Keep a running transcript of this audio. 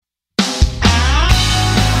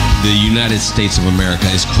the United States of America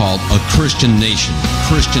is called a Christian nation.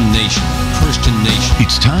 Christian nation. Christian nation.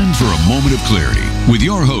 It's time for a moment of clarity with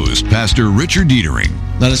your host, Pastor Richard Deitering.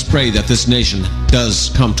 Let us pray that this nation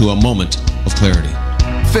does come to a moment of clarity.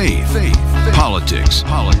 Faith, politics,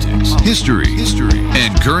 history,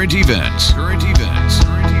 and current events.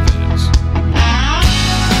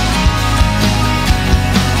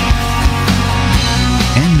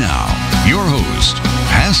 And now, your host,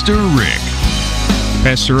 Pastor Rick.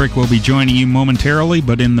 Pastor Rick will be joining you momentarily,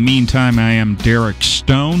 but in the meantime, I am Derek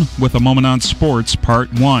Stone with A Moment on Sports,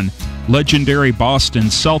 Part 1. Legendary Boston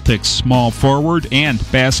Celtics small forward and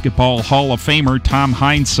Basketball Hall of Famer Tom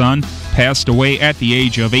Heinsohn passed away at the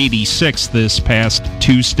age of 86 this past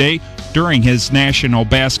Tuesday. During his National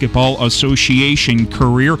Basketball Association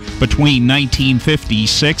career between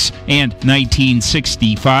 1956 and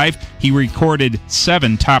 1965, he recorded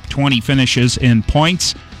 7 top 20 finishes in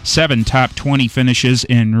points, 7 top 20 finishes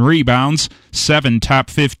in rebounds, 7 top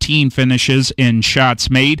 15 finishes in shots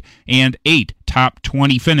made, and 8 top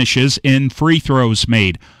 20 finishes in free throws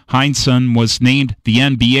made. Heinsohn was named the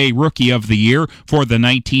NBA Rookie of the Year for the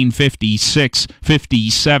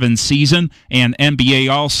 1956-57 season, and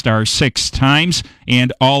NBA All-Star 6 times,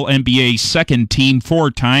 and All-NBA Second Team 4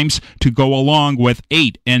 times, to go along with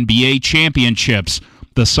 8 NBA championships.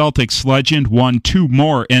 The Celtics legend won 2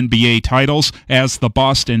 more NBA titles as the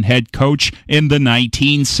Boston head coach in the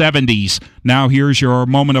 1970s. Now here's your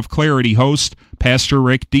Moment of Clarity host, Pastor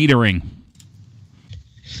Rick Deitering.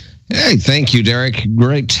 Hey, thank you, Derek.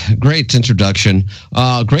 Great introduction.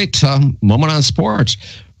 Great moment on sports.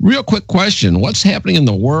 Real quick question. What's happening in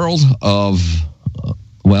the world of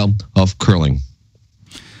curling?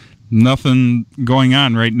 Nothing going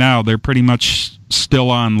on right now. They're pretty much still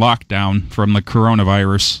on lockdown from the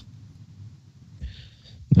coronavirus.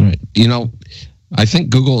 All right. You know, I think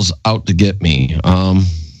Google's out to get me. I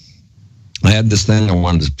had this thing I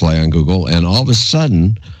wanted to play on Google, and all of a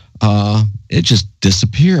sudden, it just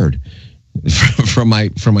disappeared from my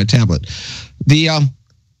tablet. The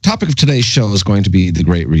topic of today's show is going to be the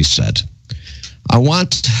Great Reset. I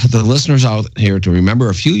want the listeners out here to remember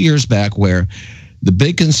a few years back where the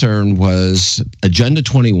big concern was Agenda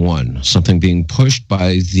 21, something being pushed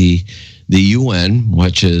by the UN,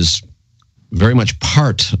 which is very much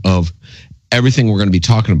part of everything we're going to be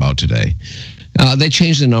talking about today. They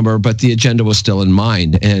changed the number, but the agenda was still in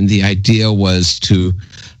mind, and the idea was to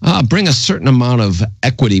bring a certain amount of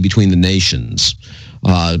equity between the nations,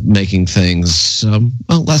 making things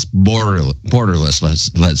less borderless,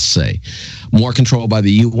 let's say. More control by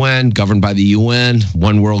the UN, governed by the UN,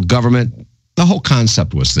 one world government. The whole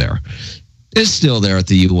concept was there. It's still there at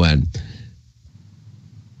the UN.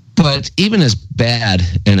 But even as bad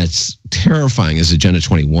and as terrifying as Agenda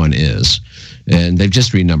 21 is, and they've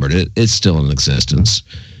just renumbered it, it's still in existence,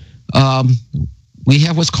 we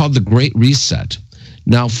have what's called the Great Reset.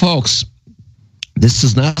 Now, folks, this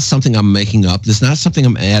is not something I'm making up. This is not something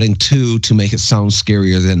I'm adding to make it sound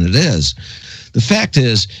scarier than it is. The fact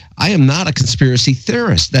is, I am not a conspiracy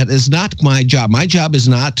theorist. That is not my job. My job is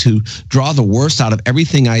not to draw the worst out of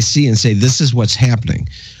everything I see and say, this is what's happening.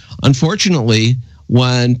 Unfortunately,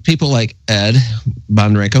 when people like Ed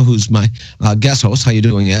Bonderenka, who's my guest host, how you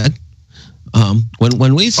doing, Ed?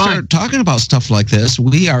 When we start talking about stuff like this,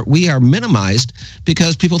 we are minimized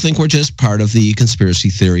because people think we're just part of the conspiracy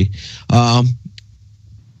theory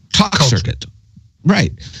talk circuit.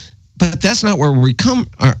 Right. But that's not where we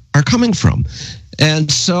are coming from.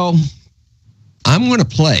 And so I'm going to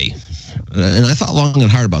play, and I thought long and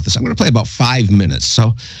hard about this. I'm going to play about 5 minutes.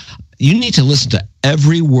 So you need to listen to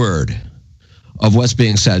every word of what's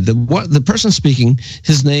being said. The person speaking,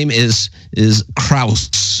 his name is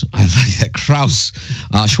Kraus. I like that, Kraus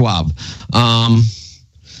Schwab.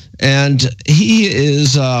 And he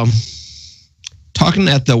is talking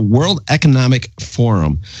at the World Economic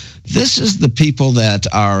Forum. This is the people that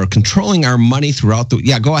are controlling our money throughout the...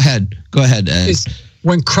 Yeah, go ahead, Ed.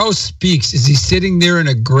 When Kraus speaks, is he sitting there in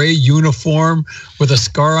a gray uniform with a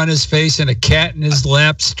scar on his face and a cat in his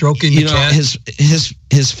lap stroking the cat?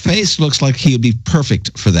 His face looks like he would be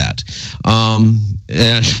perfect for that.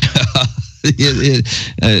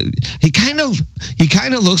 He kind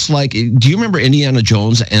of looks like... Do you remember Indiana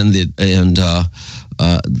Jones and the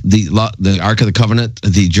Ark of the Covenant,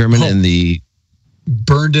 the German and the...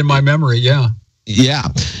 Burned in my memory, yeah. Yeah,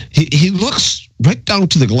 he looks right down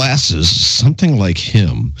to the glasses, something like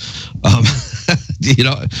him.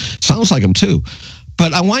 Sounds like him too.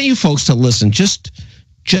 But I want you folks to listen. Just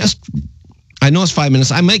I know it's 5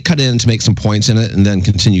 minutes. I might cut in to make some points in it and then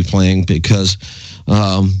continue playing because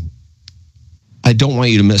I don't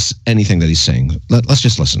want you to miss anything that he's saying. Let's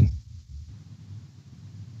just listen.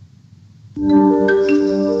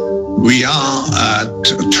 We are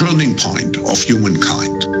at a turning point of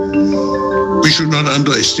humankind. We should not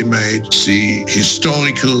underestimate the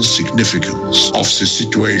historical significance of the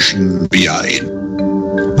situation we are in.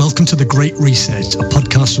 Welcome to The Great Reset, a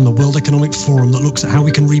podcast from the World Economic Forum that looks at how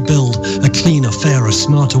we can rebuild a cleaner, fairer,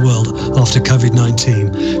 smarter world after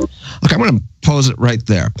COVID-19. Okay, I'm going to pose it right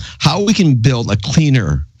there. How we can build a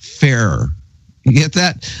cleaner, fairer. You get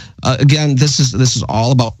that? Again, this is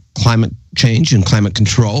all about climate change and climate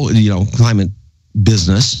control, climate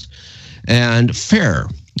business, and fair.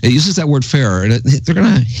 It uses that word fair, and they're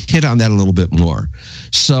going to hit on that a little bit more.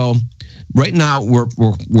 So right now,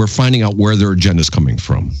 we're finding out where their agenda is coming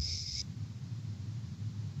from.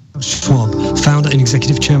 Schwab, founder and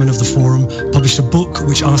executive chairman of the forum, published a book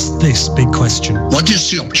which asks this big question. What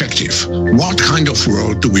is the objective? What kind of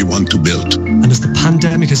world do we want to build? And as the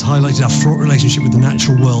pandemic has highlighted our fraught relationship with the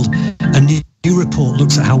natural world, a new report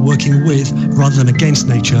looks at how working with, rather than against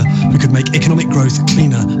nature, we could make economic growth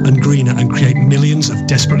cleaner and greener and create millions of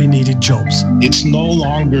desperately needed jobs. It's no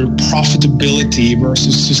longer profitability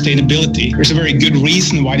versus sustainability. There's a very good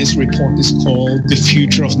reason why this report is called The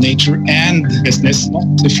Future of Nature and Business, not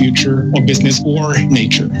the future of business or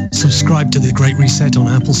nature. Subscribe to The Great Reset on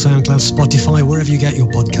Apple, SoundCloud, Spotify, wherever you get your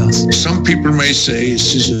podcasts. Some people may say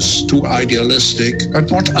this is too idealistic,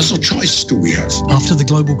 but what other choice do we have? After the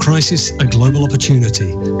global crisis, a global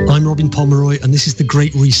opportunity. I'm Robin Pomeroy, and this is The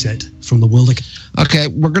Great Reset from the World. Okay,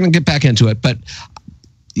 we're going to get back into it, but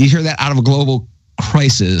you hear that out of a global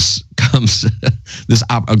crisis comes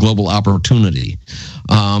a global opportunity.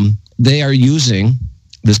 They are using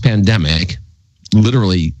this pandemic,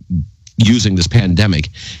 literally using this pandemic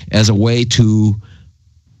as a way to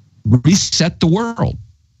reset the world.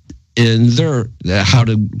 In their, how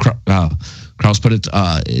did Krauss put it,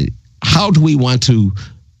 how do we want to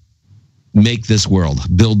make this world,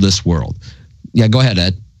 build this world? Yeah, go ahead,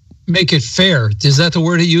 Ed. Make it fair. Is that the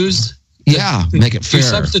word he used? Yeah, make it fair.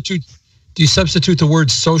 Do you substitute the word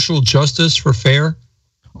social justice for fair?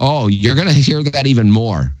 Oh, you're going to hear that even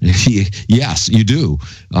more. Yes, you do.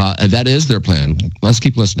 And that is their plan. Let's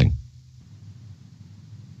keep listening.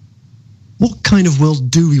 What kind of world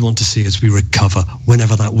do we want to see as we recover,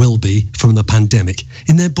 whenever that will be, from the pandemic?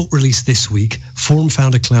 In their book released this week, Forum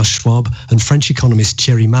founder Klaus Schwab and French economist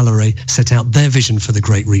Thierry Malloret set out their vision for the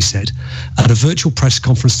Great Reset. At a virtual press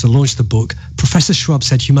conference to launch the book, Professor Schwab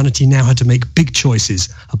said humanity now had to make big choices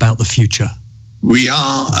about the future. We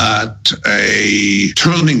are at a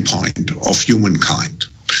turning point of humankind.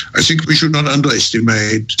 I think we should not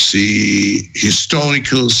underestimate the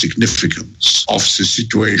historical significance of the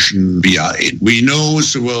situation we are in. We know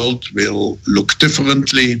the world will look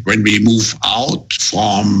differently when we move out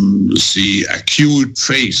from the acute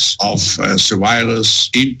phase of the virus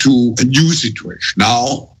into a new situation.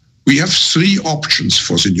 Now, we have three options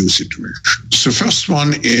for the new situation. The first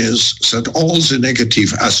one is that all the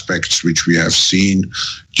negative aspects which we have seen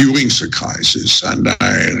during the crisis, and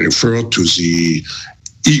I refer to the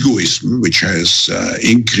egoism, which has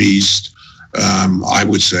increased, I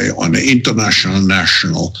would say, on an international,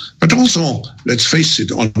 national, but also, let's face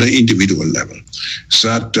it, on the individual level,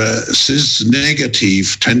 that these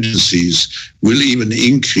negative tendencies will even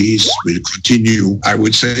increase, will continue. I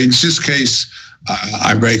would say, in this case,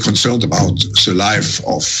 I'm very concerned about the life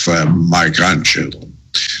of my grandchildren.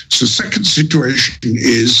 The second situation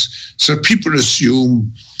is that people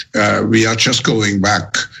assume we are just going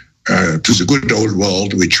back to the good old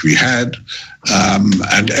world which we had,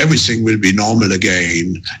 and everything will be normal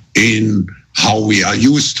again in how we are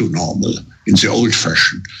used to normal, in the old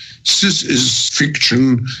fashion. This is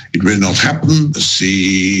fiction. It will not happen.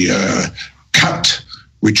 The cut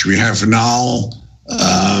which we have now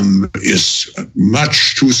is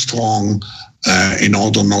much too strong in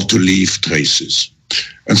order not to leave traces.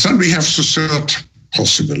 And then we have the third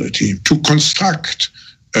possibility, to construct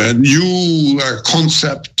a new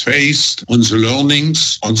concept based on the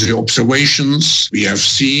learnings, on the observations we have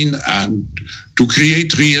seen, and to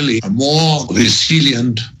create really a more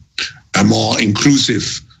resilient, a more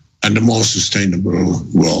inclusive, and a more sustainable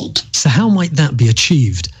world. So how might that be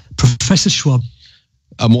achieved? Professor Schwab.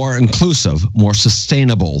 A more inclusive, more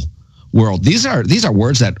sustainable world. These are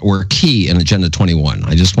words that were key in Agenda 21.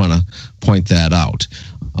 I just want to point that out.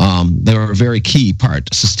 They were a very key part,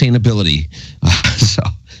 sustainability.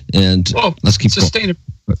 Let's keep going.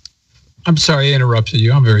 I'm sorry I interrupted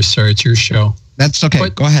you. I'm very sorry. It's your show. That's okay.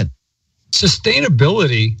 But go ahead.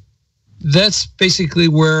 Sustainability, that's basically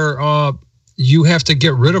where you have to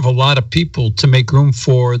get rid of a lot of people to make room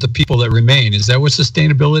for the people that remain. Is that what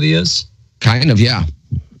sustainability is? Kind of, yeah.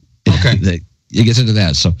 Okay. It gets into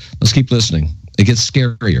that. So let's keep listening. It gets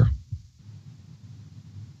scarier.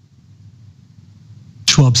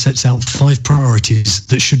 Schwab sets out 5 priorities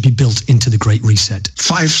that should be built into the Great Reset.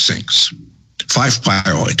 5 things, 5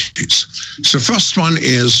 priorities. The first one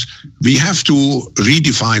is we have to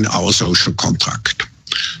redefine our social contract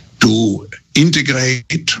to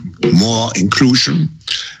integrate more inclusion.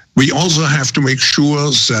 We also have to make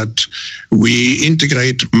sure that we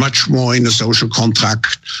integrate much more in the social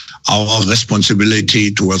contract our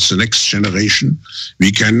responsibility towards the next generation.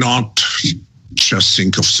 We cannot just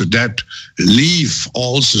think of the debt, leave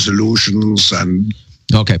all the solutions and...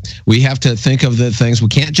 Okay, we have to think of the things. We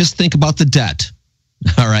can't just think about the debt,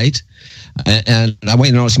 all right? And I want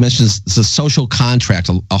you to notice he mentions the social contract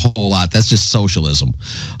a whole lot. That's just socialism.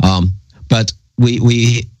 But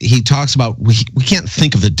he talks about we can't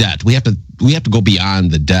think of the debt. We have to go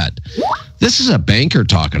beyond the debt. This is a banker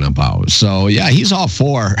talking about. So yeah, he's all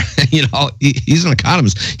for, he's an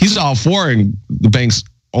economist. He's all for the banks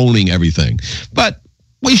owning everything. But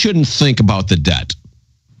we shouldn't think about the debt.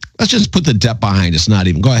 Let's just put the debt behind us. Not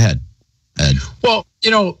even. Go ahead, Ed. Well,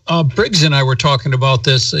 Briggs and I were talking about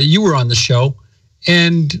this. You were on the show,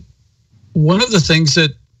 and one of the things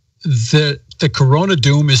that the Corona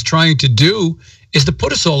doom is trying to do is to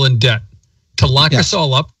put us all in debt, to lock us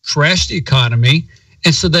all up, crash the economy.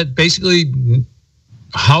 And so that basically,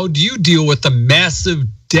 how do you deal with the massive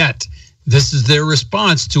debt? This is their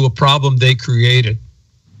response to a problem they created.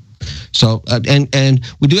 So, and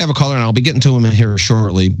we do have a caller, and I'll be getting to him here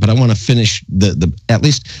shortly, but I want to finish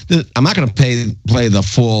I'm not going to play the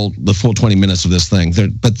full 20 minutes of this thing,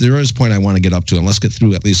 but there is a point I want to get up to, and let's get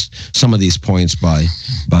through at least some of these points by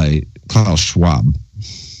Klaus Schwab.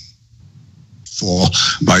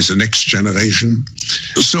 By the next generation.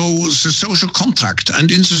 So the social contract, and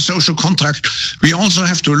in the social contract, we also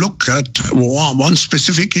have to look at one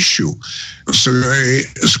specific issue. So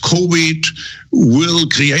COVID will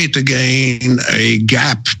create again a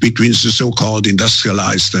gap between the so-called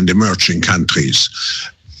industrialized and emerging countries.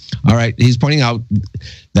 All right, he's pointing out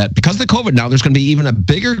that because of the COVID now, there's going to be even a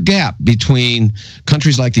bigger gap between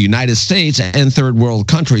countries like the United States and third world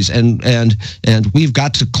countries, and we've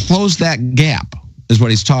got to close that gap, is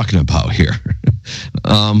what he's talking about here.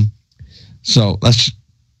 So let's...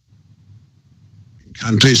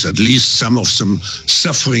 Countries, at least some of them,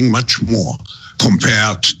 suffering much more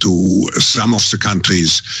compared to some of the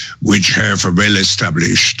countries which have a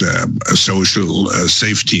well-established social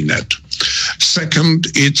safety net. Second,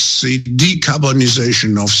 it's the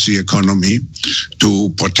decarbonization of the economy to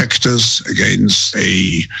protect us against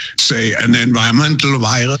an environmental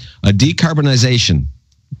virus. A decarbonization.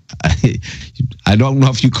 I don't know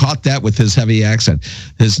if you caught that with his heavy accent.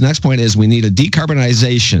 His next point is we need a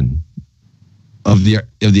decarbonization of the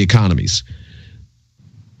economies.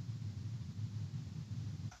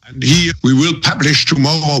 And here we will publish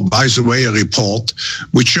tomorrow, by the way, a report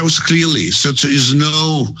which shows clearly that there is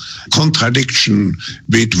no contradiction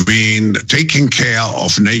between taking care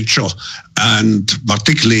of nature and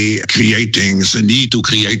particularly creating the need to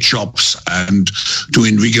create jobs and to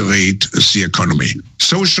invigorate the economy.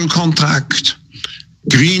 Social contract,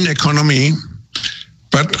 green economy,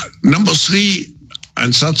 but number 3,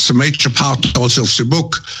 and that's a major part also of the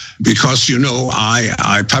book, because,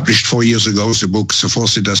 I published 4 years ago the book, The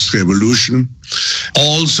Fourth Industrial Revolution.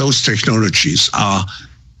 All those technologies are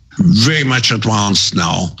very much advanced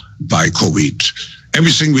now by COVID.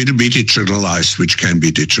 Everything will be digitalized, which can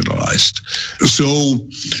be digitalized. So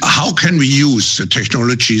how can we use the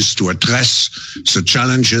technologies to address the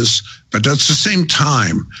challenges, but at the same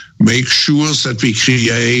time, make sure that we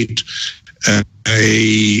create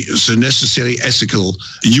the necessary ethical,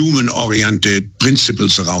 human-oriented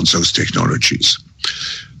principles around those technologies.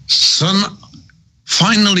 So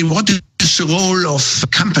finally, what is the role of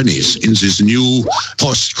companies in this new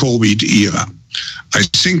post-COVID era? I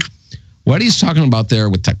think what he's talking about there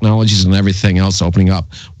with technologies and everything else opening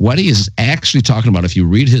up, what he is actually talking about, if you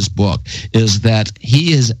read his book, is that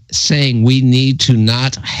he is saying we need to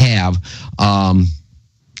not have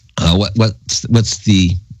what's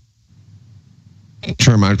the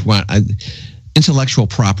term I want? Intellectual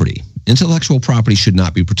property. Intellectual property should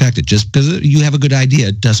not be protected. Just because you have a good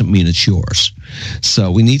idea doesn't mean it's yours.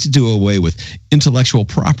 So we need to do away with intellectual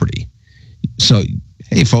property. So,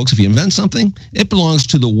 hey, folks, if you invent something, it belongs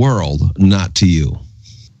to the world, not to you.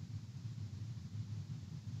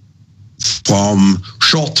 From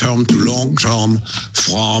short-term to long-term,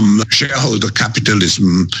 from shareholder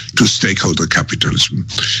capitalism to stakeholder capitalism.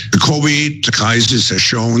 The COVID crisis has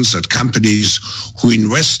shown that companies who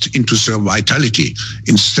invest into their vitality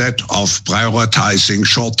instead of prioritizing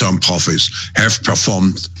short-term profits have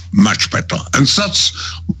performed much better. And that's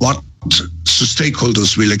what the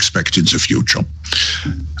stakeholders will expect in the future.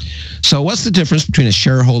 So what's the difference between a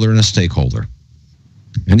shareholder and a stakeholder?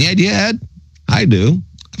 Any idea, Ed? I do.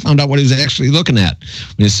 I found out what he was actually looking at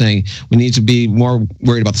when he's saying we need to be more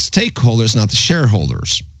worried about the stakeholders, not the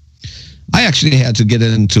shareholders. I actually had to get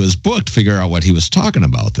into his book to figure out what he was talking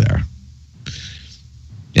about there.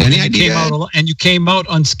 Any idea? And you came out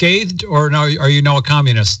unscathed, or now are you now a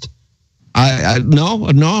communist? No,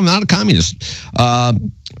 I'm not a communist.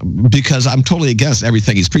 Because I'm totally against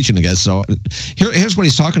everything he's preaching against. So here's what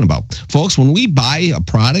he's talking about. Folks, when we buy a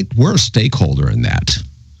product, we're a stakeholder in that.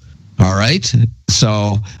 All right?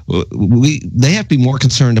 So they have to be more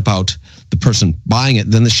concerned about the person buying it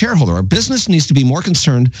than the shareholder. Our business needs to be more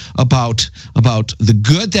concerned about the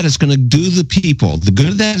good that it's going to do the people, the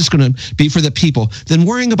good that it's going to be for the people, than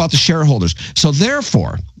worrying about the shareholders. So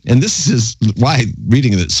therefore, and this is why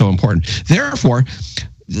reading it is so important, therefore,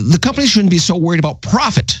 the company shouldn't be so worried about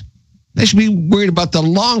profit. They should be worried about the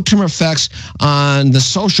long-term effects on the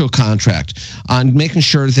social contract, on making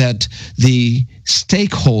sure that the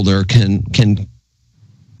stakeholder can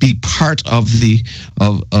be part of the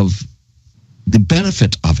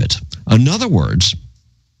benefit of it. In other words,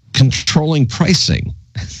 controlling pricing,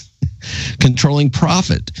 controlling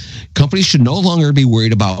profit. Companies should no longer be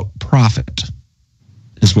worried about profit,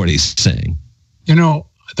 is what he's saying. You know,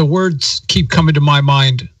 the words keep coming to my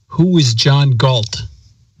mind. Who is John Galt?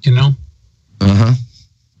 You know?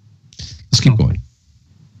 Let's keep going.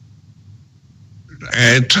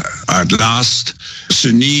 At last,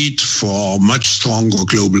 the need for much stronger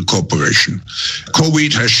global cooperation.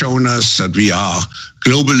 COVID has shown us that we are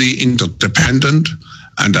globally interdependent,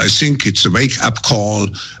 and I think it's a wake-up call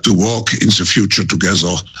to work in the future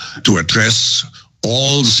together to address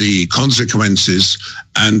all the consequences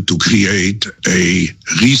and to create a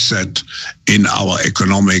reset in our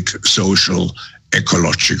economic, social,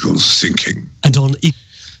 ecological thinking. And on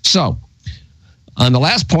the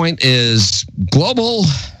last point is global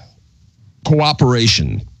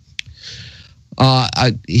cooperation.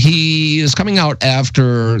 He is coming out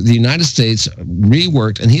after the United States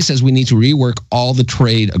reworked, and he says we need to rework all the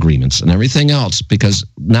trade agreements and everything else, because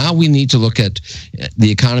now we need to look at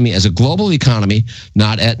the economy as a global economy,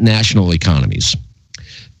 not at national economies.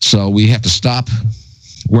 So we have to stop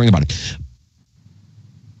worrying about it.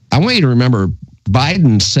 I want you to remember,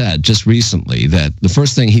 Biden said just recently that the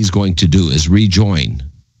first thing he's going to do is rejoin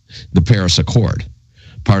the Paris Accord,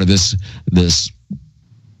 part of this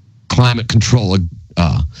climate control.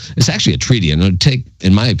 It's actually a treaty, and it would take,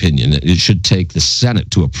 in my opinion, it should take the Senate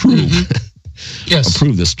to approve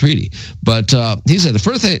approve this treaty. But he said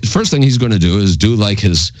the first thing he's going to do is do like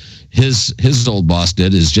his old boss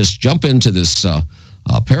did, is just jump into this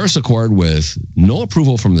Paris Accord with no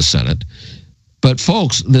approval from the Senate. But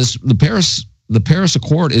folks, the Paris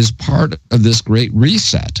Accord is part of this great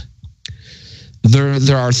reset.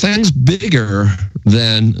 There are things bigger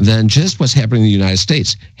than just what's happening in the United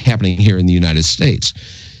States, happening here in the United States.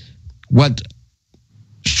 What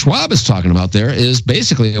Schwab is talking about there is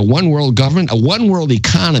basically a one world government, a one world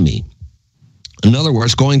economy. In other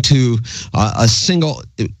words, going to a single,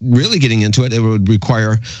 really getting into it, it would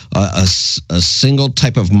require a single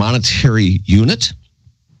type of monetary unit,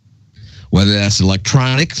 whether that's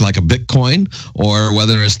electronic, like a Bitcoin, or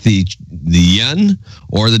whether it's the yen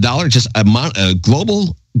or the dollar, just a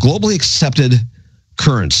globally accepted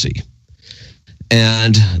currency.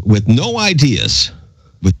 And with no ideas,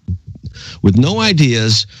 with no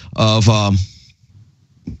ideas of, I'm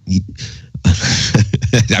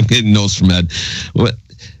getting notes from Ed.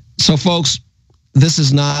 So folks, this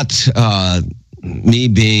is not me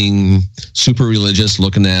being super religious,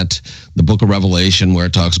 looking at the book of Revelation where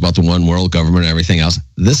it talks about the one world government and everything else.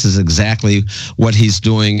 This is exactly what he's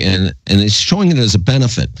doing, and it's showing it as a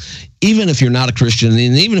benefit. Even if you're not a Christian, and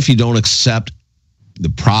even if you don't accept the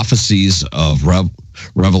prophecies of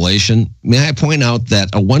Revelation, may I point out that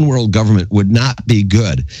a one world government would not be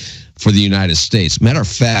good for the United States. Matter of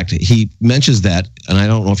fact, he mentions that, and I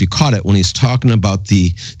don't know if you caught it when he's talking about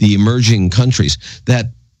the emerging countries, that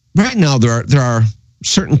right now there are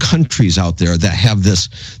certain countries out there that have this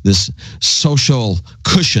social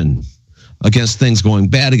cushion against things going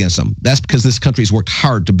bad against them. That's because this country's worked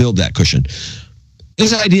hard to build that cushion.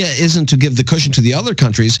 His idea isn't to give the cushion to the other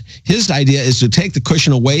countries. His idea is to take the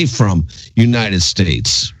cushion away from United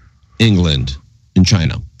States, England, and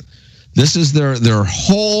China. This is their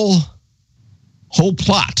whole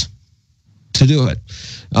plot to do it.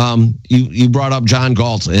 You brought up John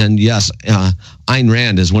Galt, and yes, Ayn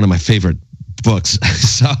Rand is one of my favorite books,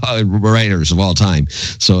 writers of all time.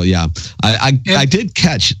 So yeah, I did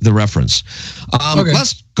catch the reference. Okay.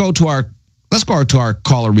 Let's go to our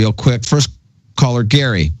caller real quick. First caller,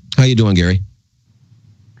 Gary. How you doing, Gary?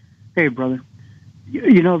 Hey, brother.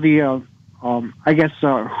 You know, I guess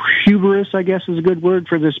hubris, I guess, is a good word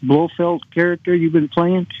for this Blofeld character you've been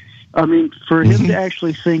playing. I mean, for him to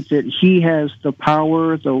actually think that he has the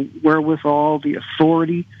power, the wherewithal, the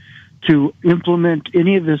authority to implement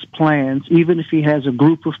any of his plans, even if he has a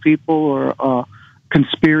group of people or a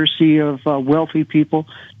conspiracy of wealthy people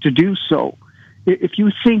to do so. If you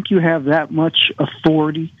think you have that much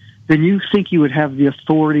authority, then you think you would have the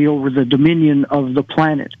authority over the dominion of the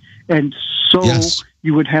planet. And so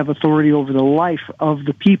you would have authority over the life of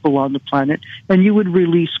the people on the planet, and you would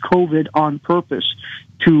release COVID on purpose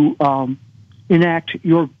to enact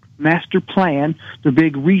your master plan, the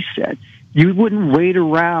big reset. You wouldn't wait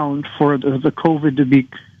around for the COVID to be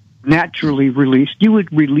naturally released. You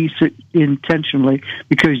would release it intentionally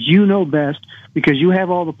because you know best, because you have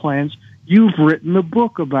all the plans. You've written the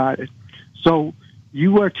book about it. So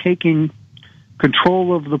you are taking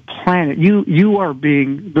control of the planet. You are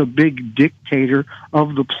being the big dictator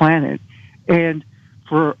of the planet. And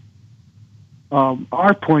for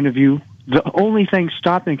our point of view, the only thing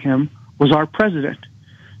stopping him was our president.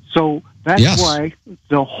 So that's why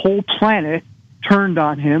the whole planet turned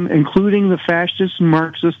on him, including the fascists and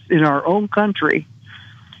Marxists in our own country.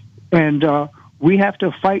 And we have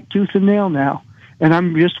to fight tooth and nail now. And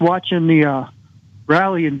I'm just watching the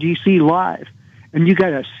rally in D.C. live. And you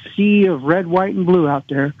got a sea of red, white, and blue out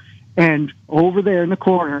there. And over there in the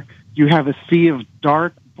corner, you have a sea of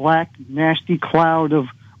dark, black, nasty cloud of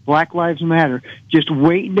Black Lives Matter just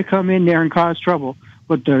waiting to come in there and cause trouble.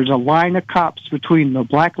 But there's a line of cops between the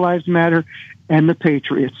Black Lives Matter and the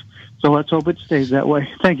Patriots. So let's hope it stays that way.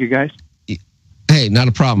 Thank you, guys. Hey, not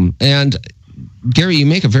a problem. And Gary, you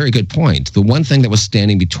make a very good point. The one thing that was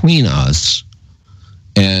standing between us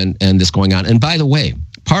and this going on, and by the way,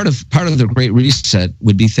 part of the Great Reset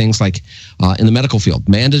would be things like in the medical field,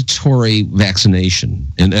 mandatory vaccination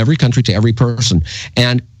in every country to every person.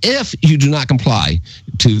 And if you do not comply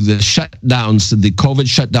to the shutdowns, the COVID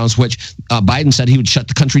shutdowns, which Biden said he would shut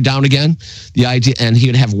the country down again, the idea, and he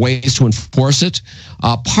would have ways to enforce it.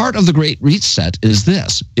 Part of the Great Reset is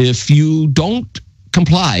this: if you don't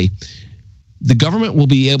comply, the government will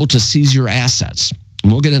be able to seize your assets.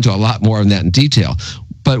 And we'll get into a lot more of that in detail.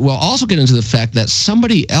 But we'll also get into the fact that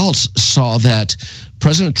somebody else saw that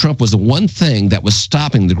President Trump was the one thing that was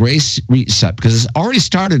stopping the Great Reset, because it's already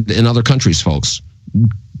started in other countries, folks.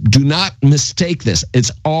 Do not mistake this. It's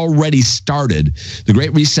already started. The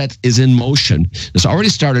Great Reset is in motion. It's already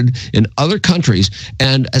started in other countries.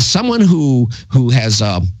 And as someone who has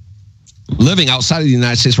living outside of the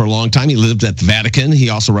United States for a long time, he lived at the Vatican. He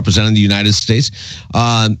also represented the United States.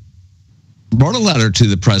 Wrote a letter to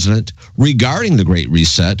the president regarding the Great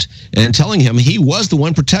Reset and telling him he was the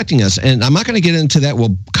one protecting us. And I'm not going to get into that.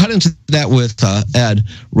 We'll cut into that with Ed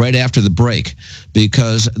right after the break,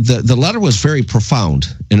 because the letter was very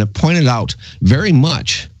profound, and it pointed out very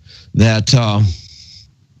much that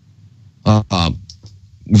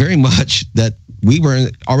we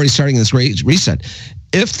were already starting this Great Reset.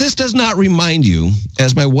 If this does not remind you,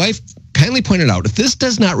 as my wife kindly pointed out, if this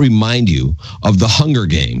does not remind you of the Hunger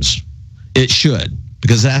Games, it should,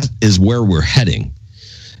 because that is where we're heading.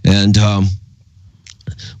 And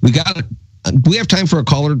we have time for a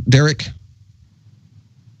caller, Derek?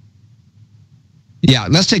 Yeah,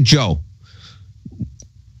 let's take Joe.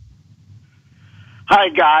 Hi,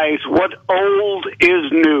 guys. What old is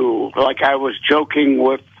new? Like I was joking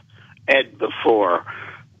with Ed before.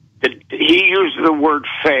 He used the word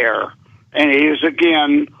fair, and it is,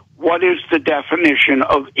 again, what is the definition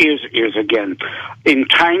of is again? In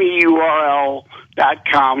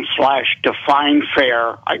tinyurl.com/define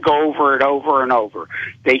fair, I go over it over and over.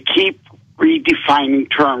 They keep redefining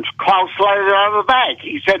terms. Klaus let it out of the bag.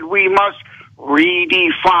 He said we must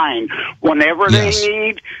redefine. Whenever they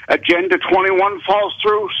need Agenda 21 falls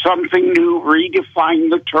through, something new,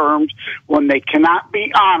 redefine the terms. When they cannot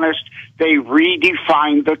be honest, they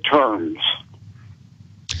redefine the terms.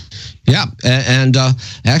 Yeah, and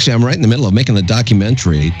actually, I'm right in the middle of making a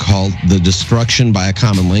documentary called "The Destruction by a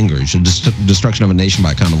Common Language," destruction of a nation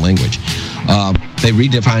by a common language. They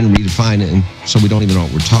redefine, and so we don't even know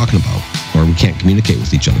what we're talking about, or we can't communicate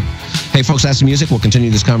with each other. Hey, folks, that's the music. We'll continue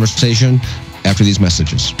this conversation after these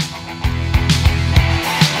messages.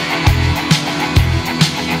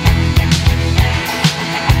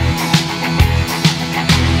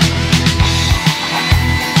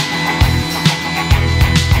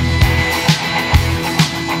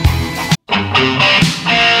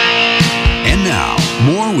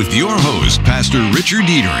 With your host, Pastor Richard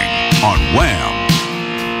Deitering on Wham!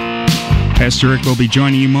 Pastor Rick will be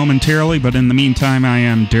joining you momentarily, but in the meantime, I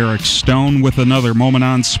am Derek Stone with another Moment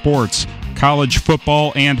on Sports. College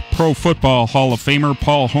football and pro football Hall of Famer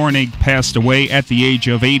Paul Hornung passed away at the age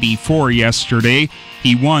of 84 yesterday.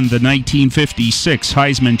 He won the 1956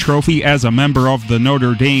 Heisman Trophy as a member of the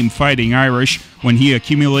Notre Dame Fighting Irish when he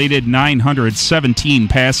accumulated 917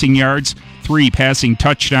 passing yards, 3 passing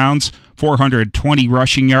touchdowns, 420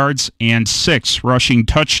 rushing yards, and 6 rushing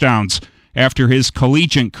touchdowns. After his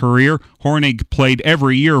collegiate career, Hornung played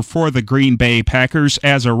every year for the Green Bay Packers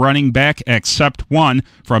as a running back except one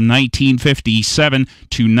from 1957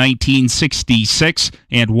 to 1966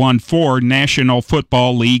 and won 4 National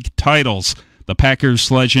Football League titles. The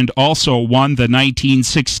Packers legend also won the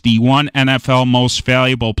 1961 NFL Most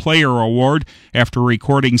Valuable Player Award after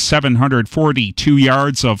recording 742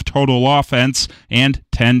 yards of total offense and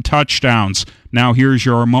 10 touchdowns. Now here's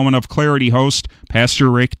your Moment of Clarity host, Pastor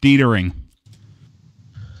Rick Deitering.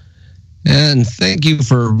 And thank you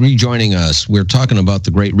for rejoining us. We're talking about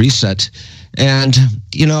the Great Reset. And,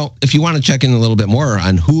 you know, if you want to check in a little bit more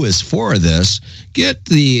on who is for this, get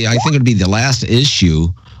I think it would be the last issue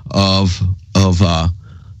of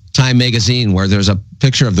Time magazine, where there's a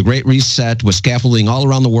picture of the Great Reset with scaffolding all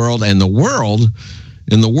around the world, and the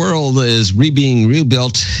world is being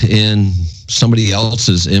rebuilt in somebody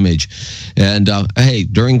else's image. And hey,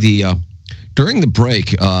 during the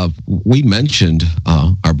break, we mentioned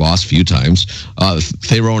our boss a few times,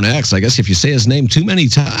 Thayrone X. I guess if you say his name too many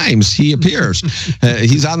times, he appears.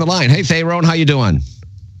 He's on the line. Hey, Thayrone, how you doing?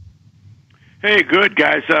 Hey, good,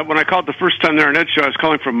 guys. When I called the first time there on Ed Show, I was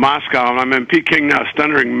calling from Moscow, and I'm in Peking now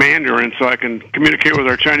stuttering Mandarin so I can communicate with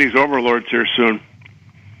our Chinese overlords here soon.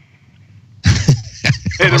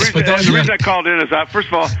 Hey, the reason I called in is, first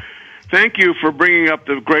of all, thank you for bringing up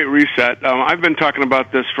the Great Reset. I've been talking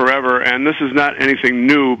about this forever, and this is not anything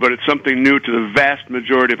new, but it's something new to the vast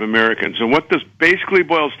majority of Americans. And what this basically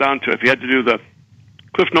boils down to, if you had to do the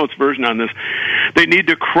Cliff Notes version on this, they need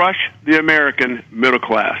to crush the American middle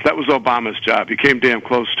class. That was Obama's job. He came damn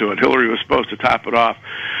close to it. Hillary was supposed to top it off.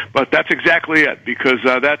 But that's exactly it, because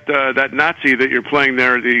that Nazi that you're playing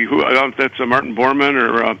there, I don't know if that's Martin Bormann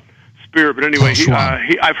or Spear, but anyway,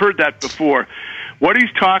 I've heard that before. What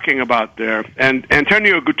he's talking about there, and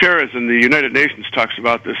Antonio Guterres in the United Nations talks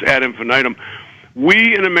about this ad infinitum,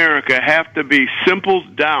 we in America have to be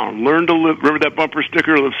simpled down, learn to live. Remember that bumper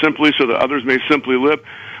sticker, live simply so that others may simply live?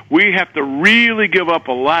 We have to really give up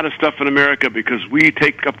a lot of stuff in America because we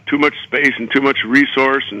take up too much space and too much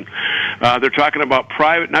resource. And they're talking about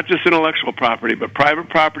private, not just intellectual property, but private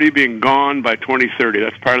property being gone by 2030.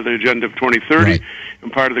 That's part of the agenda of 2030 right.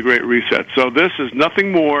 And part of the Great Reset. So this is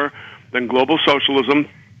nothing more than global socialism,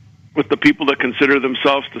 with the people that consider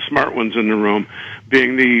themselves the smart ones in the room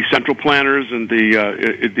being the central planners and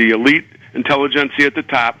the elite intelligentsia at the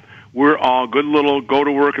top. We're all good little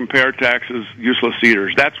go-to-work and pay our taxes, useless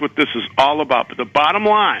eaters. That's what this is all about. But the bottom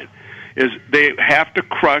line is they have to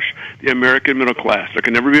crush the American middle class. There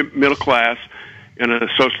can never be a middle class in a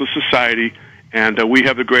socialist society, and we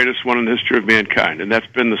have the greatest one in the history of mankind, and that's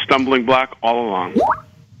been the stumbling block all along.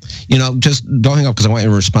 You know, just don't hang up, because I want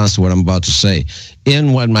your response to what I'm about to say.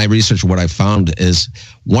 In my research, what I found is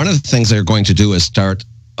one of the things they're going to do is start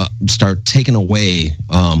taking away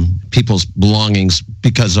people's belongings,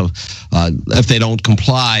 because of if they don't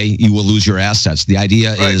comply, you will lose your assets. The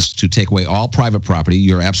idea right. is to take away all private property.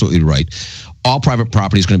 You're absolutely right. All private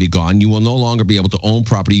property is going to be gone. You will no longer be able to own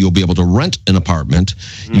property. You'll be able to rent an apartment.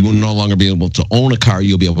 Mm-hmm. You will no longer be able to own a car.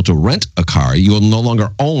 You'll be able to rent a car. You will no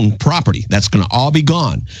longer own property. That's going to all be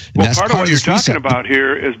gone. And well, that's part of what you're talking about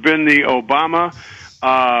here has been the Obama,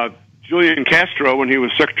 Julian Castro, when he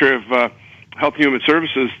was Secretary of Health and Human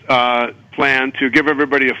Services, plan to give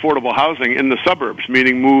everybody affordable housing in the suburbs,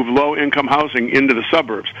 meaning move low-income housing into the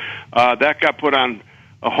suburbs. That got put on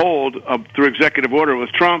a hold through executive order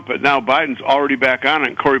with Trump, but now Biden's already back on it,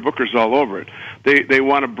 and Cory Booker's all over it. They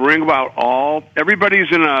want to bring about everybody's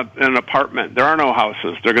in an apartment. There are no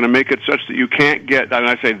houses. They're going to make it such that you can't get, and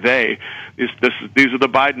I say they, these are the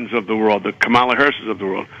Bidens of the world, the Kamala Harrises of the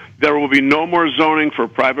world. There will be no more zoning for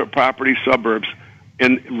private property suburbs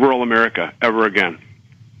in rural America ever again.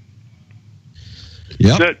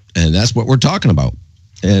 Yep, and that's what we're talking about.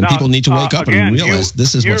 And now, people need to wake up and realize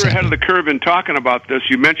this is what's happening. You're ahead of the curve in talking about this.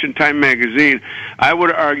 You mentioned Time Magazine. I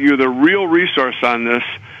would argue the real resource on this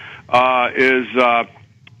is the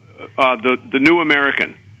New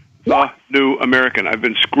American. The New American. I've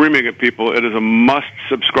been screaming at people. It is a must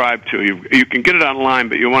subscribe to. You can get it online,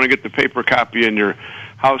 but you want to get the paper copy in your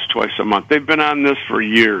house twice a month. They've been on this for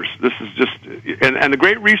years. This is just, and the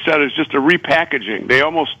Great Reset is just a repackaging. They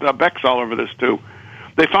almost, Beck's all over this too.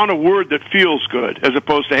 They found a word that feels good, as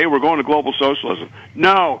opposed to, hey, we're going to global socialism.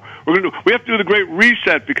 No, we have to do the Great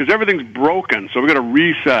Reset because everything's broken, so we're going to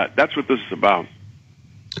reset. That's what this is about.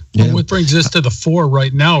 Yeah. Well, what brings this to the fore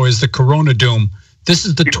right now is the Corona Doom. This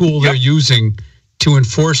is the tool they're using to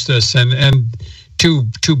enforce this and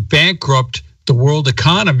to bankrupt the world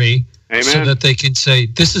economy. Amen. So that they can say,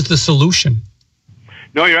 this is the solution.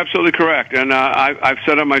 No, you're absolutely correct. And I've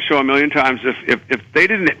said on my show a million times, if they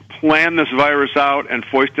didn't plan this virus out and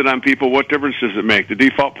foist it on people, what difference does it make? The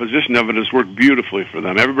default position of it has worked beautifully for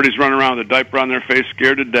them. Everybody's running around with a diaper on their face,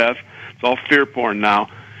 scared to death. It's all fear porn now.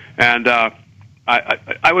 And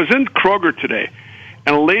I was in Kroger today,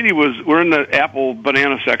 and a lady we're in the apple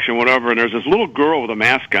banana section, whatever, and there's this little girl with a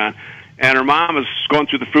mask on. And her mom is going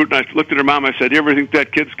through the fruit, and I looked at her mom. I said, "Do you ever think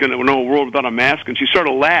that kid's going to know a world without a mask?" And she sort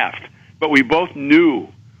of laughed. But we both knew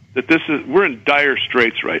that we're in dire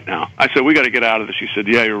straits right now. I said, "We got to get out of this." She said,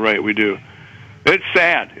 "Yeah, you're right, we do." It's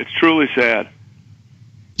sad. It's truly sad.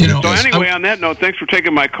 So anyway, on that note, thanks for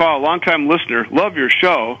taking my call. Long-time listener. Love your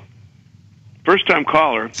show. First-time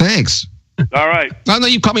caller. Thanks. All right. I know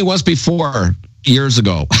you called me once before, years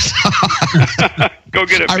ago. Go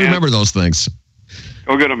get it, man. I remember those things.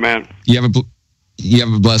 Go get him, man. You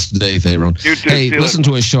have a blessed day, Theron. You too. Hey, listen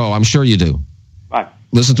to his show. I'm sure you do. Bye.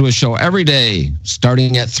 Listen to his show every day,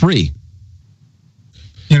 starting at 3.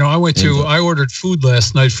 I ordered food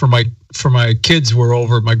last night for my kids were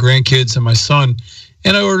over, my grandkids and my son,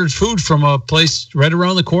 and I ordered food from a place right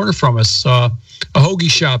around the corner from us, a hoagie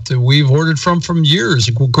shop that we've ordered from years.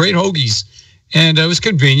 Great hoagies, and it was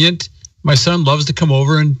convenient. My son loves to come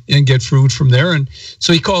over and get food from there. And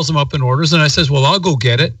so he calls them up and orders. And I says, well, I'll go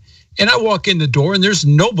get it. And I walk in the door, and there's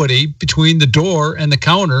nobody between the door and the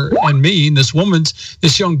counter and me. And this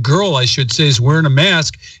young girl, I should say, is wearing a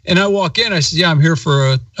mask. And I walk in. I said, yeah, I'm here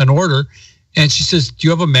for an order. And she says, do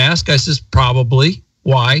you have a mask? I says, probably.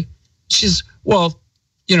 Why? She says, well,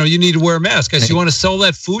 you need to wear a mask. I said, you want to sell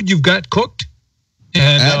that food you've got cooked?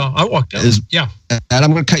 And I walked out. Yeah. And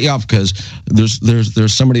I'm going to cut you off because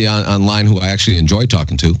there's somebody online who I actually enjoy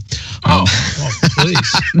talking to.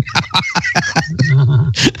 Please.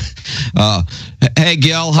 Hey,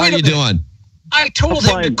 Gil, how are you doing? I told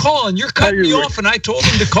him to call, and you're cutting me off, and I told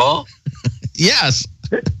him to call? Yes.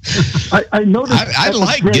 I noticed. I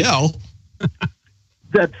like Gil.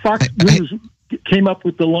 That Fox News came up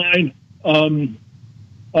with the line,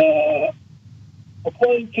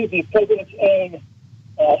 according to the president's own,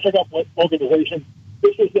 I forgot what organization,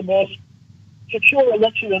 this is the most secure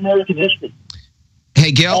election in American history.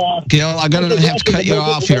 Hey, Gil, I'm going to have to cut you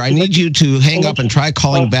off here. I need you to hang up and try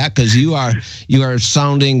calling back because you are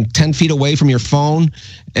sounding 10 feet away from your phone,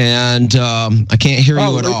 and I can't hear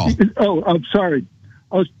you at all. Oh, I'm sorry.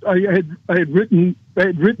 I had written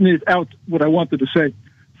it out what I wanted to say,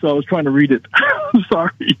 so I was trying to read it. I'm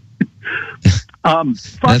sorry.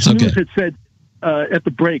 Fox News had said at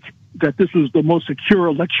the break that this was the most secure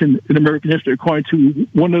election in American history, according to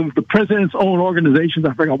one of the president's own organizations.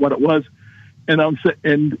 I forgot what it was, and as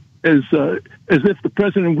if the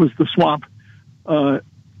president was the swamp.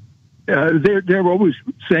 They're always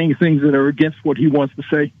saying things that are against what he wants to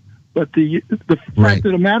say. But the fact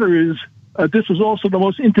of the matter is, this was also the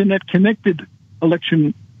most internet connected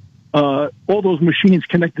election. All those machines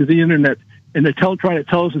connected to the internet, and they're trying to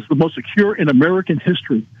tell us it's the most secure in American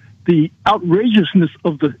history. The outrageousness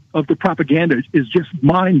of the propaganda is just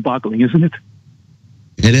mind-boggling, isn't it?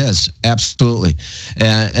 It is, absolutely.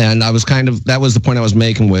 And I was that was the point I was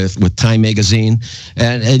making with Time Magazine.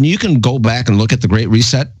 And you can go back and look at the Great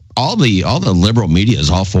Reset. All the liberal media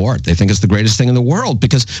is all for it. They think it's the greatest thing in the world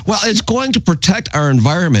because, well, it's going to protect our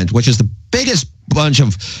environment, which is the biggest bunch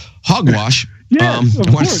of hogwash. I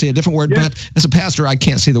want to say a different word, but as a pastor, I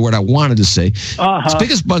can't say the word I wanted to say. It's the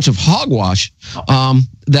biggest bunch of hogwash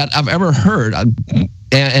that I've ever heard.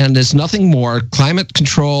 And it's nothing more, climate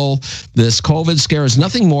control, this COVID scare is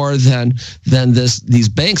nothing more than these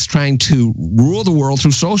banks trying to rule the world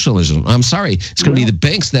through socialism. I'm sorry, it's going to be the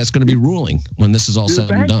banks that's going to be ruling when this is all said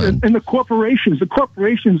and done. And the corporations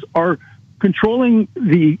are controlling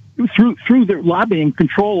through their lobbying,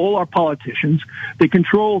 control all our politicians. They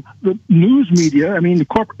control the news media. I mean,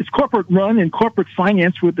 it's corporate run and corporate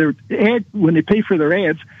finance with their when they pay for their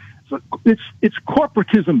ads. So it's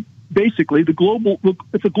corporatism, basically. It's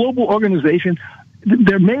a global organization.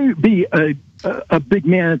 There may be a big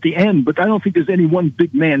man at the end, but I don't think there's any one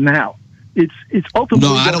big man now. It's ultimately.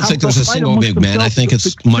 No, I don't think there's a single big man. I think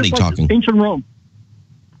it's money talking. Like ancient Rome.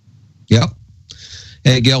 Yep.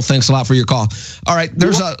 Hey, Gail, thanks a lot for your call. All right,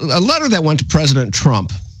 there's a letter that went to President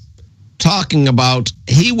Trump talking about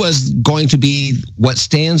he was going to be what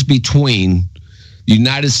stands between the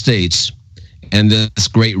United States and this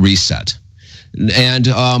great reset. And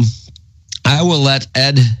I will let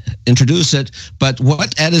Ed introduce it, but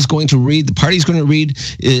what Ed is going to read, the part he's going to read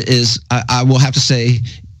is I will have to say,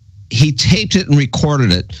 he taped it and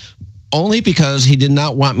recorded it only because he did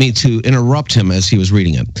not want me to interrupt him as he was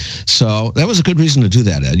reading it. So that was a good reason to do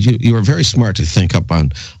that, Ed. You were very smart to think up on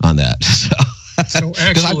that. So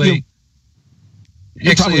actually,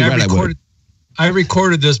 I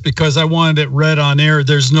recorded this because I wanted it read on air.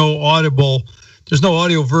 There's no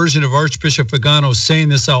audio version of Archbishop Vigano saying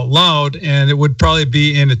this out loud, and it would probably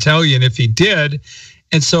be in Italian if he did.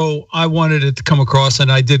 And so I wanted it to come across,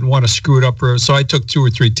 and I didn't want to screw it up. So I took 2 or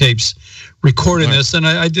 3 tapes recording this, and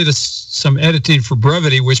I did some editing for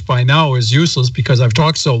brevity, which by now is useless because I've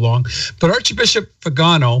talked so long. But Archbishop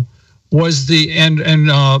Vigano was and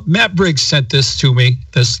Matt Briggs sent this to me,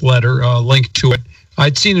 this letter, link to it.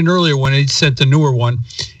 I'd seen an earlier one, and he'd sent the newer one.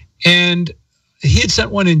 And he had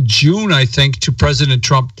sent one in June, I think, to President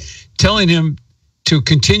Trump, telling him to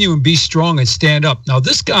continue and be strong and stand up. Now,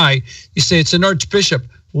 this guy, you say it's an archbishop.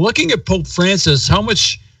 Looking at Pope Francis, how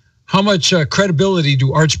much credibility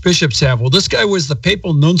do archbishops have? Well, this guy was the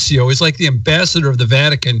papal nuncio. He's like the ambassador of the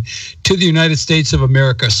Vatican to the United States of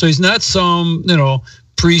America. So he's not some,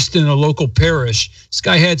 priest in a local parish. This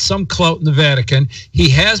guy had some clout in the Vatican. He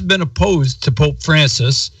has been opposed to Pope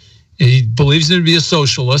Francis. He believes him to be a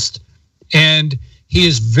socialist, and he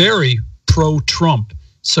is very pro-Trump.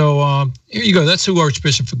 So here you go. That's who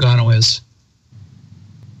Archbishop Vigano is.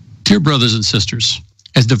 Dear brothers and sisters,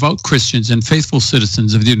 as devout Christians and faithful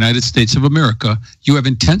citizens of the United States of America, you have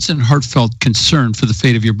intense and heartfelt concern for the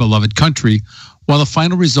fate of your beloved country, while the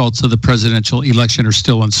final results of the presidential election are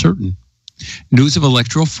still uncertain. News of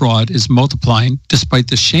electoral fraud is multiplying despite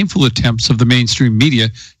the shameful attempts of the mainstream media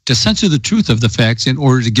to censor the truth of the facts in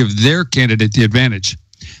order to give their candidate the advantage.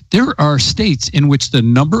 There are states in which the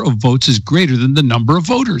number of votes is greater than the number of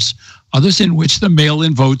voters, others in which the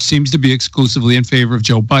mail-in vote seems to be exclusively in favor of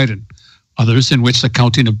Joe Biden, others in which the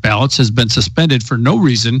counting of ballots has been suspended for no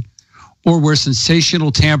reason, or where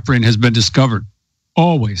sensational tampering has been discovered,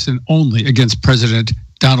 always and only against President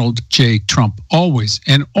Donald J. Trump, always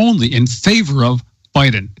and only in favor of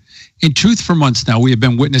Biden. In truth, for months now, we have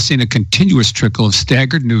been witnessing a continuous trickle of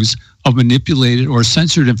staggered news of manipulated or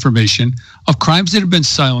censored information, of crimes that have been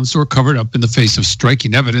silenced or covered up in the face of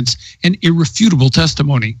striking evidence and irrefutable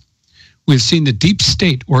testimony. We have seen the deep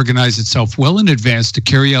state organize itself well in advance to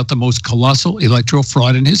carry out the most colossal electoral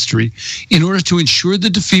fraud in history in order to ensure the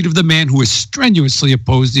defeat of the man who has strenuously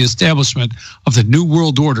opposed the establishment of the New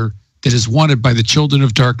World Order that is wanted by the children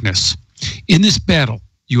of darkness. In this battle,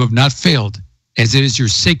 you have not failed, as it is your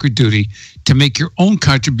sacred duty to make your own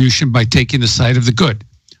contribution by taking the side of the good.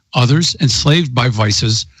 Others, enslaved by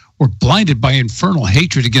vices or blinded by infernal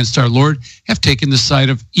hatred against our Lord, have taken the side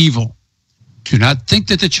of evil. Do not think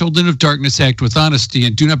that the children of darkness act with honesty,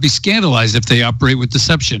 and do not be scandalized if they operate with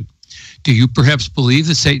deception. Do you perhaps believe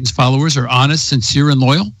that Satan's followers are honest, sincere, and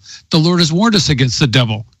loyal? The Lord has warned us against the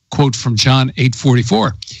devil. Quote from John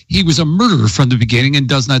 8:44. He was a murderer from the beginning and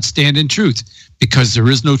does not stand in truth, because there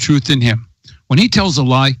is no truth in him. When he tells a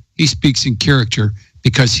lie, he speaks in character,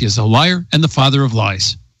 because he is a liar and the father of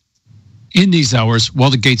lies. In these hours, while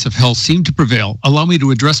the gates of hell seem to prevail, allow me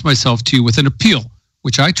to address myself to you with an appeal,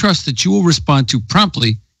 which I trust that you will respond to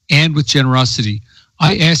promptly and with generosity.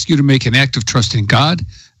 I ask you to make an act of trust in God,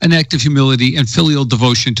 an act of humility and filial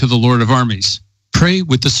devotion to the Lord of armies. Pray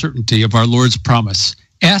with the certainty of our Lord's promise.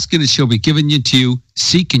 Ask and it shall be given to you.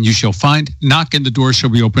 Seek and you shall find. Knock and the door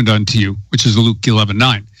shall be opened unto you, which is Luke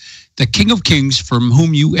 11:9. The King of Kings, from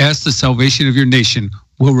whom you ask the salvation of your nation,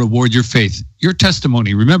 will reward your faith. Your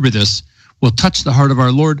testimony, remember this, will touch the heart of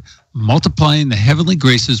our Lord, multiplying the heavenly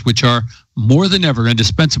graces which are more than ever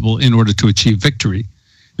indispensable in order to achieve victory.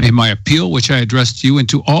 May my appeal, which I address to you and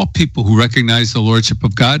to all people who recognize the Lordship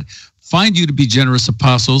of God, find you to be generous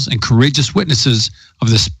apostles and courageous witnesses of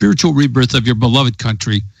the spiritual rebirth of your beloved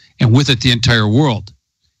country, and with it the entire world.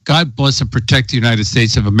 God bless and protect the United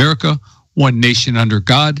States of America, one nation under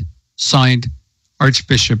God. Signed,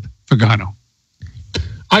 Archbishop Vigano.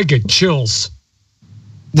 I get chills.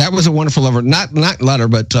 That was a wonderful letter, not letter,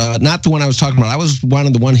 but not the one I was talking about. I was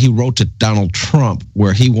the one he wrote to Donald Trump,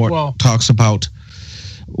 where he talks about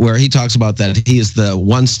that he is the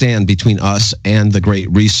one stand between us and the Great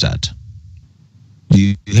Reset. Do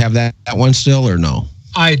you have that one still, or no?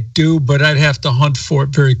 I do, but I'd have to hunt for it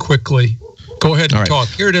very quickly. Go ahead and talk.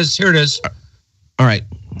 Here it is. All right.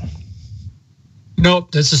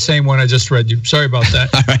 Nope, that's the same one I just read you. Sorry about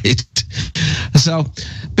that. All right. So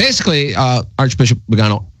basically, Archbishop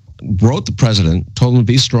Vigano wrote the president, told him to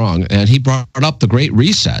be strong, and he brought up the Great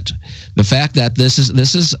Reset. The fact that this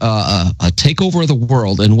is a takeover of the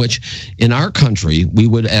world in which, in our country, we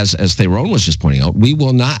would, as Theron was just pointing out, we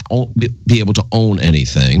will not be able to own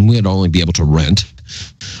anything. We would only be able to rent.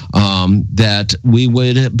 That we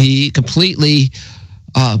would be completely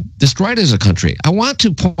destroyed as a country. I want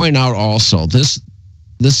to point out also this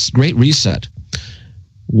Great Reset.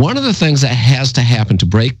 One of the things that has to happen to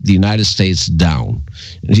break the United States down,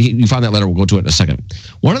 you found that letter, we'll go to it in a second.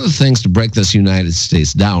 One of the things to break this United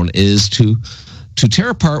States down is to tear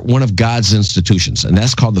apart one of God's institutions, and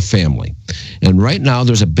that's called the family. And right now,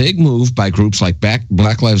 there's a big move by groups like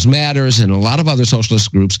Black Lives Matters and a lot of other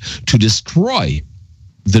socialist groups to destroy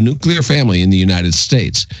the nuclear family in the United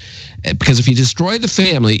States. Because if you destroy the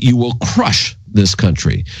family, you will crush this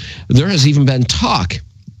country. There has even been talk,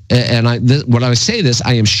 and when I say this,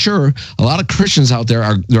 I am sure a lot of Christians out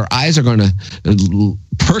there, their eyes are going to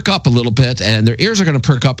perk up a little bit, and their ears are going to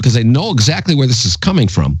perk up because they know exactly where this is coming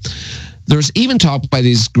from. There's even talk by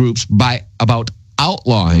these groups about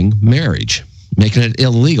outlawing marriage, making it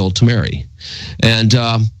illegal to marry. And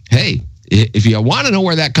hey, if you want to know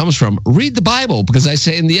where that comes from, read the Bible, because I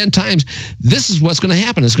say in the end times, this is what's going to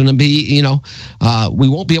happen. It's going to be, we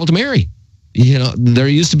won't be able to marry. There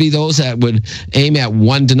used to be those that would aim at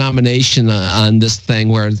one denomination on this thing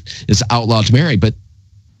where it's outlawed to marry, but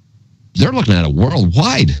they're looking at a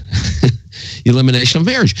worldwide elimination of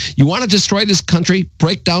marriage. You want to destroy this country,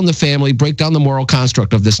 break down the family, break down the moral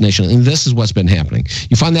construct of this nation, and this is what's been happening.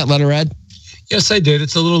 You find that letter, Ed? Yes, I did.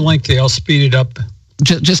 It's a little lengthy. I'll speed it up.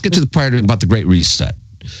 Just get to the part about the Great Reset.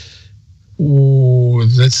 Oh,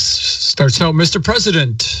 that starts out, Mr.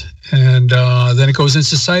 President, and then it goes in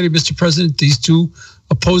society, Mr. President. These two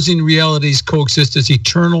opposing realities coexist as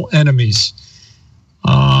eternal enemies.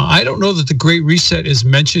 I don't know that the Great Reset is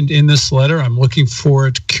mentioned in this letter. I'm looking for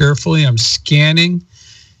it carefully. I'm scanning.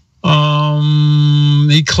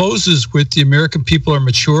 He closes with, the American people are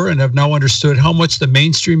mature and have now understood how much the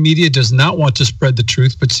mainstream media does not want to spread the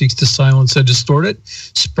truth, but seeks to silence and distort it,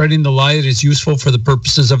 spreading the lie that is useful for the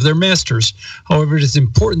purposes of their masters. However, it is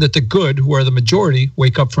important that the good, who are the majority,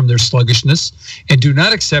 wake up from their sluggishness and do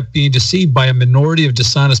not accept being deceived by a minority of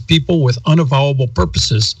dishonest people with unavowable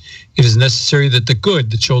purposes. It is necessary that the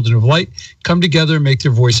good, the children of light, come together and make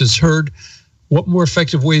their voices heard. What more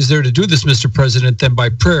effective way is there to do this, Mr. President, than by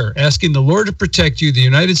prayer, asking the Lord to protect you, the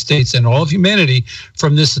United States, and all of humanity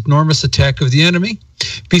from this enormous attack of the enemy?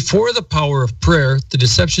 Before the power of prayer, the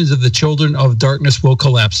deceptions of the children of darkness will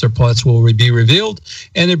collapse. Their plots will be revealed,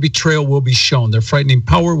 and their betrayal will be shown. Their frightening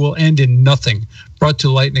power will end in nothing, brought to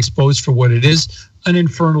light and exposed for what it is, an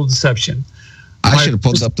infernal deception. I should have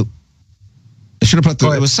put it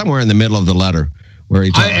was somewhere in the middle of the letter where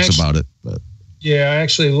he talks about it. But. Yeah, I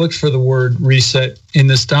actually looked for the word reset in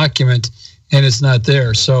this document, and it's not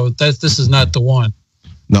there. So this is not the one.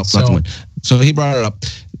 No, not the one. So he brought it up.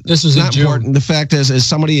 This was not important. The fact is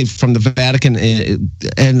somebody from the Vatican,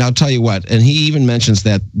 and I'll tell you what, and he even mentions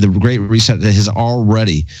that the Great Reset has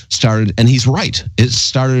already started, and he's right. It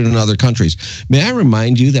started in other countries. May I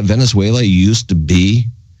remind you that Venezuela used to be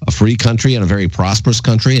a free country and a very prosperous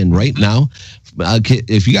country, and right now,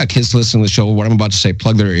 if you got kids listening to the show, what I'm about to say,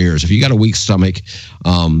 plug their ears. If you got a weak stomach,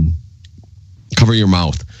 cover your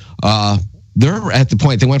mouth. They're at the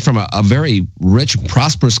point, they went from a very rich,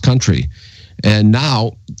 prosperous country, and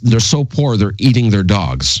now they're so poor, they're eating their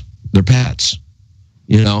dogs, their pets.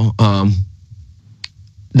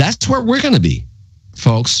 That's where we're going to be,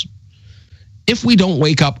 folks. If we don't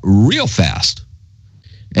wake up real fast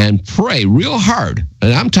and pray real hard,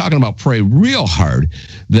 and I'm talking about pray real hard,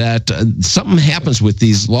 that something happens with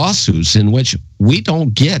these lawsuits in which we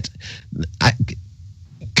don't get.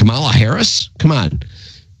 Kamala Harris, come on.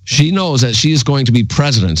 She knows that she is going to be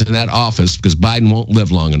president in that office because Biden won't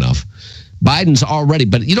live long enough. Biden's already,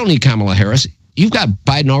 but you don't need Kamala Harris. You've got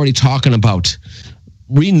Biden already talking about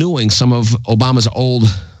renewing some of Obama's old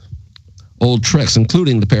tricks,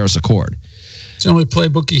 including the Paris Accord. It's the only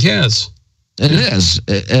playbook he has. It is.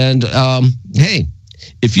 And, hey,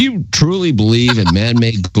 if you truly believe in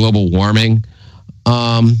man-made global warming,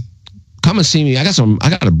 come and see me. I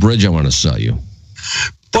got a bridge I want to sell you.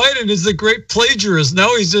 Biden is the great plagiarist. Now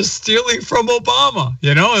he's just stealing from Obama.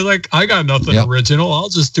 Like, I got nothing original. I'll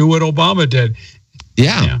just do what Obama did.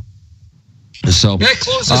 Yeah. So May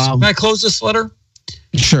I close this letter?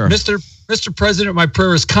 Sure. Mr. Mr. President, my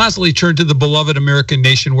prayer is constantly turned to the beloved American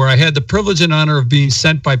nation, where I had the privilege and honor of being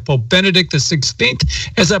sent by Pope Benedict XVI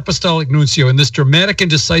as Apostolic Nuncio in this dramatic and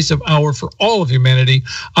decisive hour for all of humanity.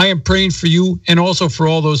 I am praying for you and also for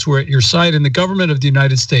all those who are at your side in the government of the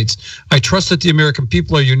United States. I trust that the American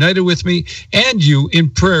people are united with me and you in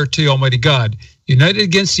prayer to the Almighty God. United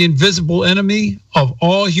against the invisible enemy of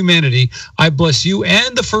all humanity, I bless you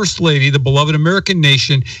and the First Lady, the beloved American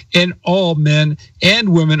nation, and all men and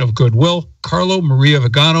women of goodwill. Carlo Maria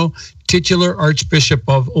Vigano, titular Archbishop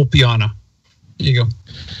of Opiana. There you go.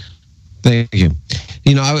 Thank you.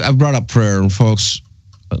 You know, I brought up prayer, and folks,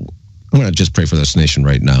 I'm going to just pray for this nation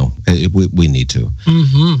right now. We need to.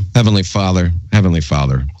 Mm-hmm. Heavenly Father,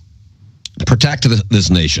 protect this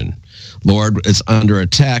nation. Lord, it's under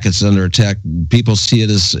attack. It's under attack. People see it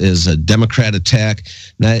as a Democrat attack.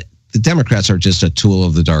 Now, the Democrats are just a tool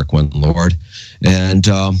of the dark one, Lord. And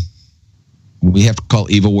we have to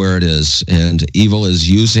call evil where it is. And evil is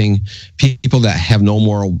using people that have no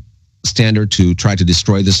moral standard to try to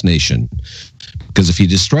destroy this nation. Because if you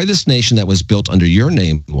destroy this nation that was built under your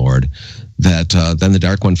name, Lord, that then the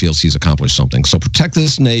dark one feels he's accomplished something. So protect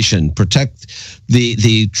this nation, protect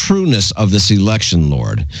the trueness of this election,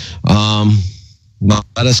 Lord. Let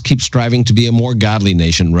us keep striving to be a more godly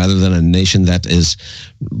nation rather than a nation that is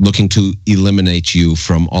looking to eliminate you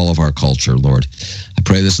from all of our culture, Lord. I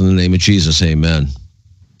pray this in the name of Jesus. Amen.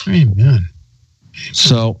 Amen.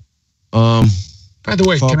 So, by the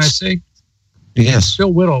way, folks, can I say? Yes.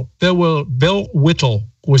 Bill Whittle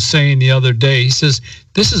was saying the other day, he says,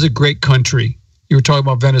 this is a great country. You were talking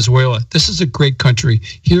about Venezuela. This is a great country.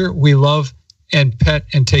 Here we love and pet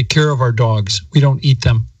and take care of our dogs. We don't eat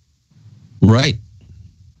them. Right.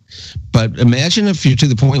 But imagine if you're to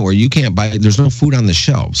the point where you can't buy, there's no food on the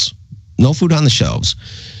shelves. No food on the shelves.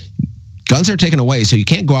 Guns are taken away, so you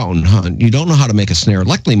can't go out and hunt. You don't know how to make a snare.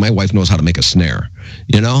 Luckily, my wife knows how to make a snare.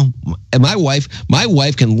 You know, and my wife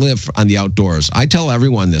can live on the outdoors. I tell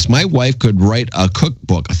everyone this. My wife could write a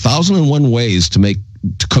cookbook, 1,001 ways to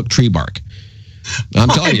cook tree bark. I'm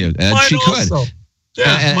telling you, and she could.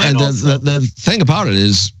 Yeah, and the thing about it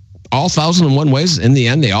is, all 1,001 ways, in the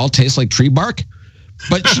end, they all taste like tree bark.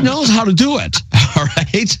 But she knows how to do it, all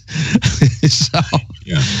right? So,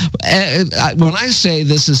 when I say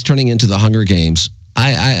this is turning into the Hunger Games,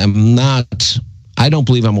 I don't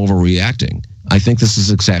believe I'm overreacting. I think this is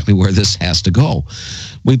exactly where this has to go.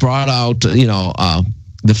 We brought out,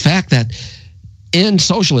 the fact that in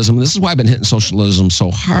socialism, this is why I've been hitting socialism so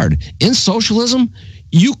hard. In socialism,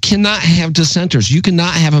 you cannot have dissenters. You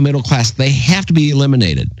cannot have a middle class. They have to be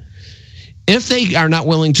eliminated. If they are not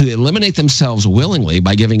willing to eliminate themselves willingly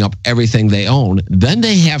by giving up everything they own, then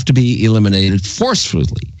they have to be eliminated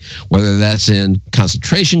forcefully, whether that's in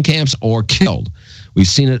concentration camps or killed. We've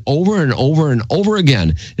seen it over and over and over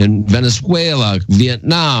again in Venezuela,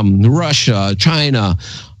 Vietnam, Russia, China.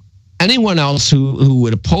 Anyone else who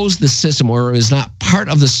would oppose the system or is not part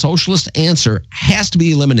of the socialist answer has to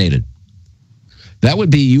be eliminated. That would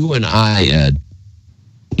be you and I, Ed.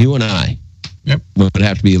 You and I. Yep. Would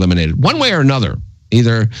have to be eliminated one way or another.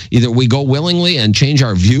 Either we go willingly and change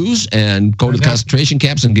our views and go to the concentration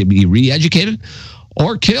camps and be re-educated,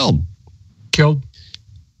 or killed. Yeah.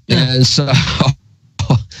 And so,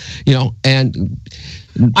 and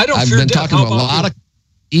I've been talking to a lot of.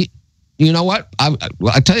 You know what?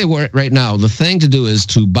 I tell you what. Right now, the thing to do is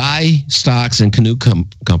to buy stocks in canoe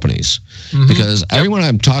companies, because everyone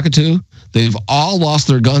I'm talking to, they've all lost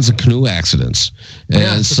their guns in canoe accidents.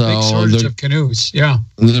 And so big shortage of canoes. Yeah.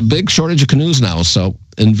 There's a big shortage of canoes now. So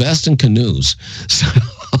invest in canoes. So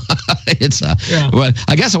well,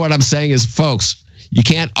 I guess what I'm saying is, folks, you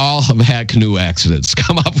can't all have had canoe accidents.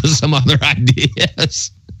 Come up with some other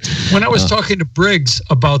ideas. When I was talking to Briggs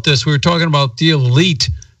about this, we were talking about the elite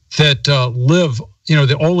that live,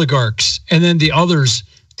 the oligarchs, and then the others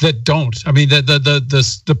that don't. I mean,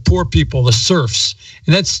 the poor people, the serfs,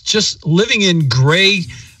 and that's just living in gray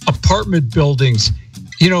apartment buildings.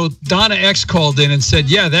 Donna X called in and said,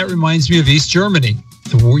 "Yeah, that reminds me of East Germany."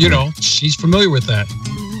 She's familiar with that.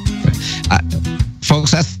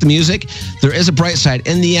 Folks, that's the music. There is a bright side.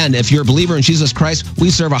 In the end, if you're a believer in Jesus Christ, we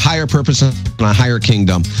serve a higher purpose and a higher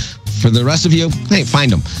kingdom. For the rest of you, hey,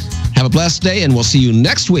 find them. Have a blessed day, and we'll see you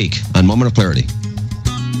next week on Moment of Clarity.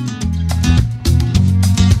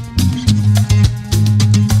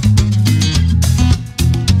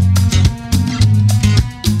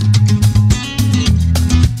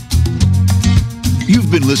 You've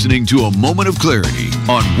been listening to A Moment of Clarity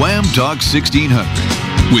on Wham Talk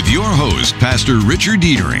 1600 with your host, Pastor Richard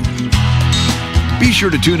Deitering. Be sure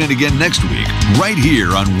to tune in again next week, right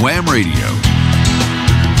here on Wham Radio.